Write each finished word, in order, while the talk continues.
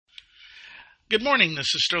Good morning,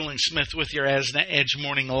 this is Sterling Smith with your Asna Edge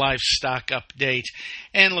Morning Livestock Update.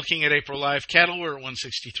 And looking at April live cattle, we're at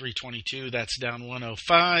 163.22, that's down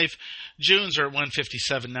 105. Junes are at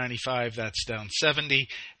 157.95, that's down 70.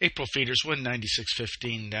 April feeders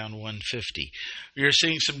 196.15, down 150. You're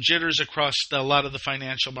seeing some jitters across a lot of the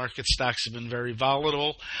financial market. Stocks have been very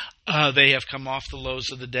volatile. They have come off the lows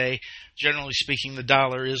of the day. Generally speaking, the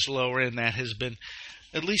dollar is lower, and that has been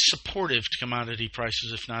at least supportive to commodity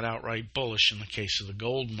prices, if not outright bullish in the case of the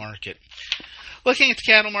gold market. Looking at the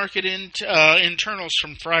cattle market, internals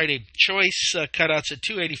from Friday, choice cutouts at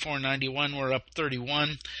 284.91, we're up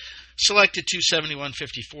 31. Selected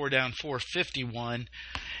 271.54, down 4.51.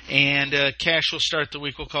 And cash will start the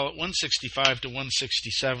week, we'll call it 165 to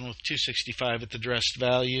 167 with 265 at the dressed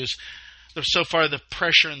values. So far, the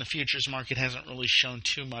pressure in the futures market hasn't really shown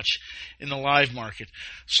too much in the live market.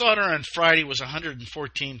 Slaughter on Friday was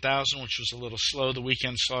 114,000, which was a little slow. The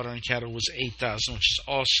weekend slaughter on cattle was 8,000, which is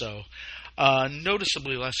also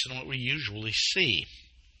noticeably less than what we usually see.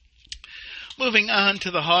 Moving on to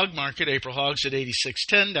the hog market, April hogs at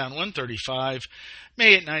 86.10, down 135.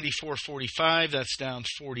 May at 94.45, that's down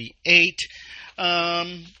 48.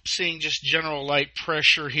 Seeing just general light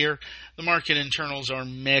pressure here. The market internals are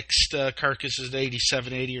mixed. Carcasses at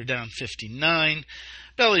 87.80 are down 59.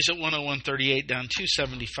 Bellies at 101.38, down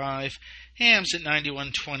 275. Hams at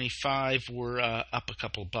 91.25 were up a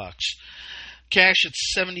couple bucks. Cash at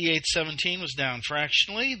 78.17 was down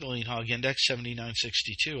fractionally. The lean hog index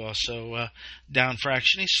 79.62 also down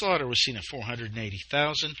fractionally. Slaughter was seen at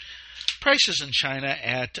 480,000. Prices in China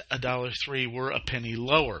at $1.03 were a penny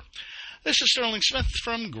lower. This is Sterling Smith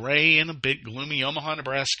from gray and a bit gloomy Omaha,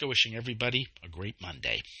 Nebraska, wishing everybody a great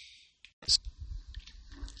Monday.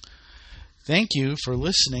 Thank you for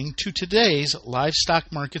listening to today's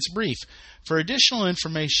Livestock Markets Brief. For additional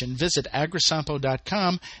information, visit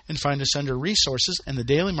agrisampo.com and find us under Resources and the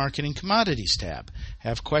Daily Marketing Commodities tab.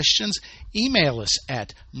 Have questions? Email us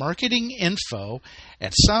at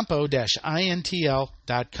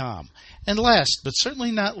marketinginfo@sampo-intl.com. And last, but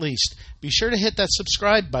certainly not least, be sure to hit that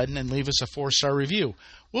subscribe button and leave us a 4-star review.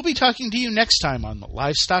 We'll be talking to you next time on the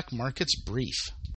Livestock Markets Brief.